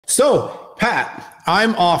So, Pat,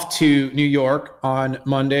 I'm off to New York on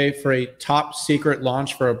Monday for a top secret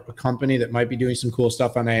launch for a company that might be doing some cool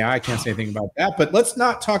stuff on AI. I can't say anything about that, but let's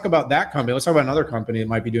not talk about that company. Let's talk about another company that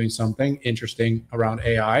might be doing something interesting around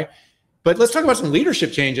AI. But let's talk about some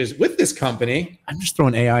leadership changes with this company. I'm just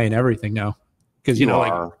throwing AI in everything now because,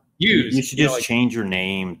 you should just change your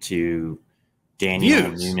name to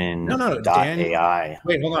Daniel Newman. AI.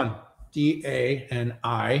 Wait, hold on. D-A-N-I-A-D-A-N.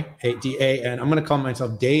 I'm going to call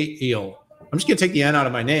myself Dale. I'm just going to take the N out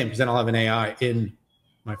of my name because then I'll have an AI in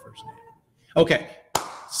my first name. Okay.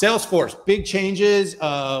 Salesforce, big changes.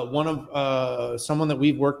 One of someone that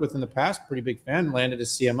we've worked with in the past, pretty big fan, landed as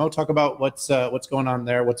CMO. Talk about what's going on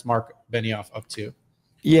there. What's Mark Benioff up to?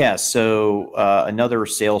 Yeah, so another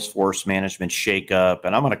Salesforce management shakeup,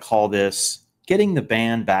 and I'm going to call this getting the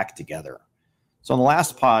band back together. So on the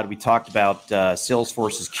last pod, we talked about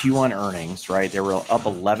Salesforce's Q1 earnings, right? They were up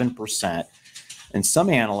 11%. And some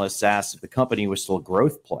analysts asked if the company was still a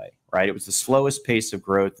growth play, right? It was the slowest pace of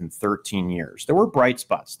growth in 13 years. There were bright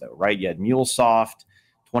spots, though, right? You had MuleSoft,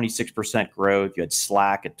 26% growth. You had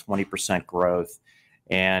Slack at 20% growth.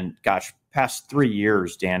 And gosh, past 3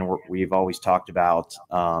 years, Dan, we've always talked about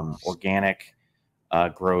organic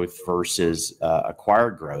growth versus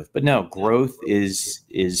acquired growth. But no, growth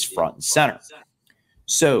is front and center.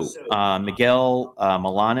 So Miguel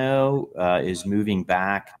Milano is moving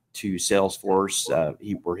back to Salesforce,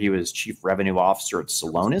 where he was chief revenue officer at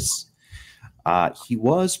Celonis. He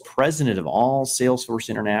was president of all Salesforce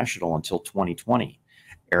International until 2020.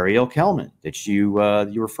 Ariel Kelman, that you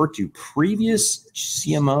referred to, previous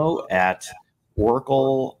CMO at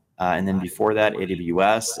Oracle, and then before that,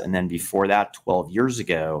 AWS, and then before that, 12 years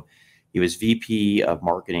ago, he was VP of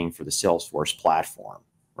marketing for the Salesforce platform,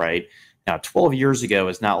 right? Now, 12 years ago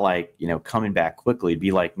is not like, coming back quickly. It'd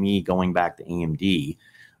be like me going back to AMD,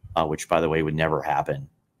 which, by the way, would never happen.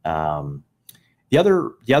 The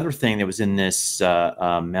other thing that was in this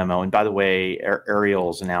memo, and by the way,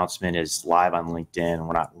 Ariel's announcement is live on LinkedIn.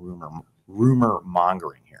 We're not rumor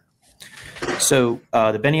mongering here. So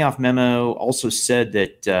the Benioff memo also said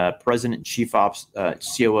that President and Chief Ops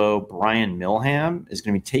COO Brian Milham is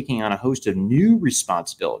going to be taking on a host of new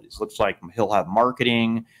responsibilities. Looks like he'll have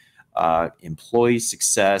marketing, employee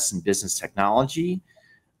success, and business technology.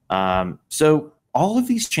 So all of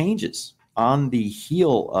these changes on the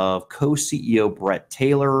heel of co-CEO Brett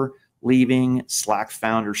Taylor leaving, Slack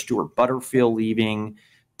founder Stuart Butterfield leaving,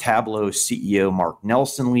 Tableau CEO Mark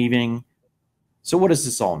Nelson leaving. So what does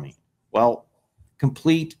this all mean? Well,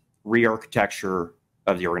 complete re-architecture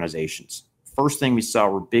of the organizations. First thing we saw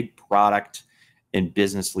were big product and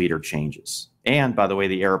business leader changes. And by the way,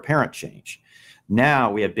 the heir apparent change.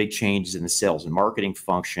 Now we have big changes in the sales and marketing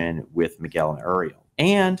function with Miguel and Ariel,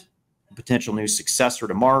 and a potential new successor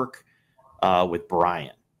to Mark with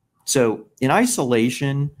Brian. So in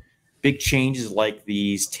isolation, big changes like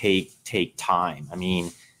these take time. I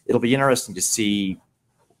mean, it'll be interesting to see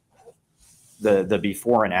the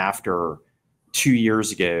before and after 2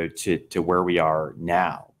 years ago to where we are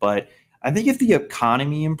now. But I think if the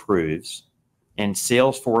economy improves and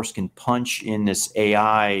Salesforce can punch in this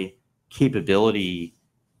AI capability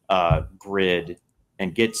grid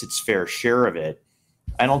and gets its fair share of it,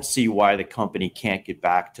 I don't see why the company can't get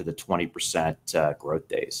back to the 20% growth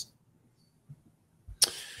days.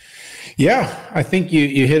 Yeah, I think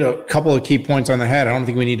you hit a couple of key points on the head. I don't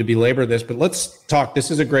think we need to belabor this, but let's talk.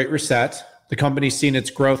 This is a great reset. The company's seen its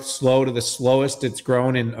growth slow to the slowest it's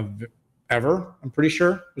grown in ever, I'm pretty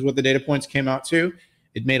sure, is what the data points came out to.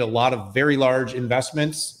 It made a lot of very large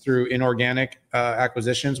investments through inorganic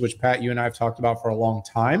acquisitions, which, Pat, you and I have talked about for a long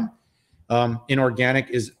time. Inorganic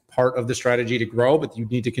is part of the strategy to grow, but you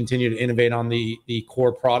need to continue to innovate on the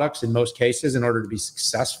core products in most cases in order to be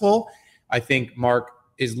successful. I think Mark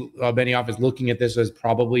Benioff is looking at this as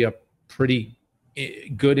probably a pretty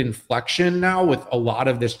good inflection now with a lot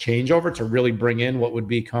of this changeover to really bring in what would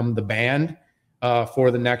become the band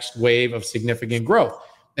for the next wave of significant growth.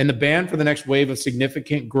 And the band for the next wave of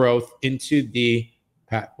significant growth into the,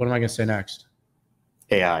 Pat, what am I going to say next?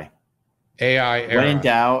 AI era. When in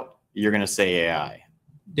doubt, you're going to say AI.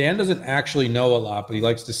 Dan doesn't actually know a lot, but he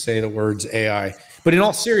likes to say the words AI. But in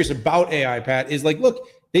all seriousness about AI, Pat, is like, look,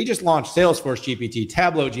 they just launched Salesforce GPT,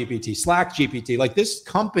 Tableau GPT, Slack GPT. Like, this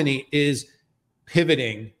company is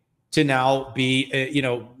pivoting to now be,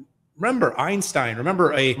 remember Einstein,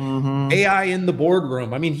 remember AI in the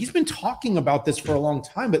boardroom. I mean, he's been talking about this for a long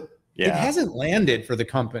time, but it hasn't landed for the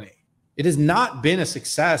company. It has not been a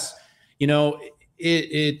success.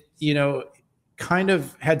 It kind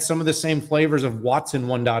of had some of the same flavors of Watson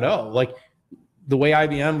 1.0. Like, the way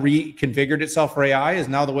IBM reconfigured itself for AI is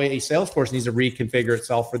now the way Salesforce needs to reconfigure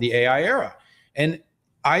itself for the AI era. And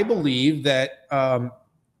I believe that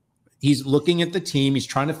he's looking at the team. He's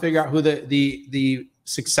trying to figure out who the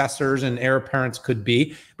successors and heir apparents could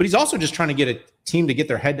be, but he's also just trying to get a team to get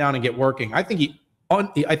their head down and get working. I think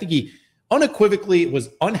he unequivocally was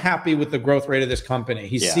unhappy with the growth rate of this company.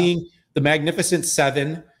 He's seeing the Magnificent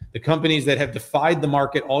Seven, the companies that have defied the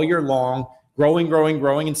market all year long, growing,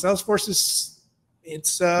 and Salesforce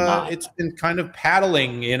it's been kind of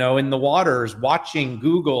paddling, in the waters, watching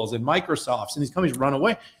Googles and Microsofts, and these companies run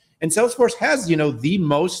away. And Salesforce has, the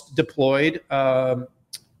most deployed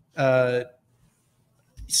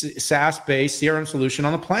SaaS-based CRM solution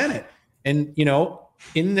on the planet. And,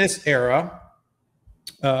 in this era,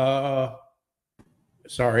 era,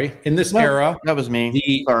 that was me.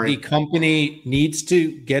 The company needs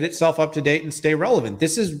to get itself up to date and stay relevant.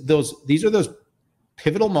 These are those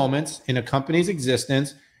pivotal moments in a company's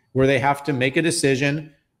existence where they have to make a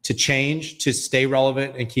decision to change, to stay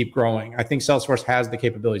relevant and keep growing. I think Salesforce has the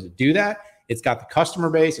capabilities to do that. It's got the customer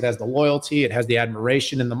base, it has the loyalty, it has the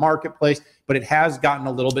admiration in the marketplace, but it has gotten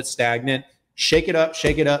a little bit stagnant. Shake it up.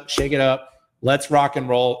 Let's rock and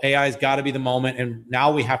roll. AI's got to be the moment. And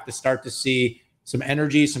now we have to start to see some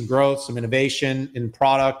energy, some growth, some innovation in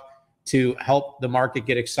product to help the market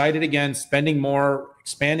get excited again, spending more,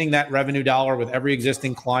 expanding that revenue dollar with every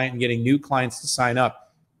existing client and getting new clients to sign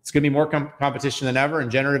up. It's going to be more competition than ever, and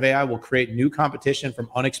generative AI will create new competition from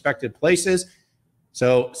unexpected places.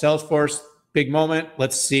 So Salesforce, big moment.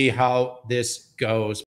 Let's see how this goes.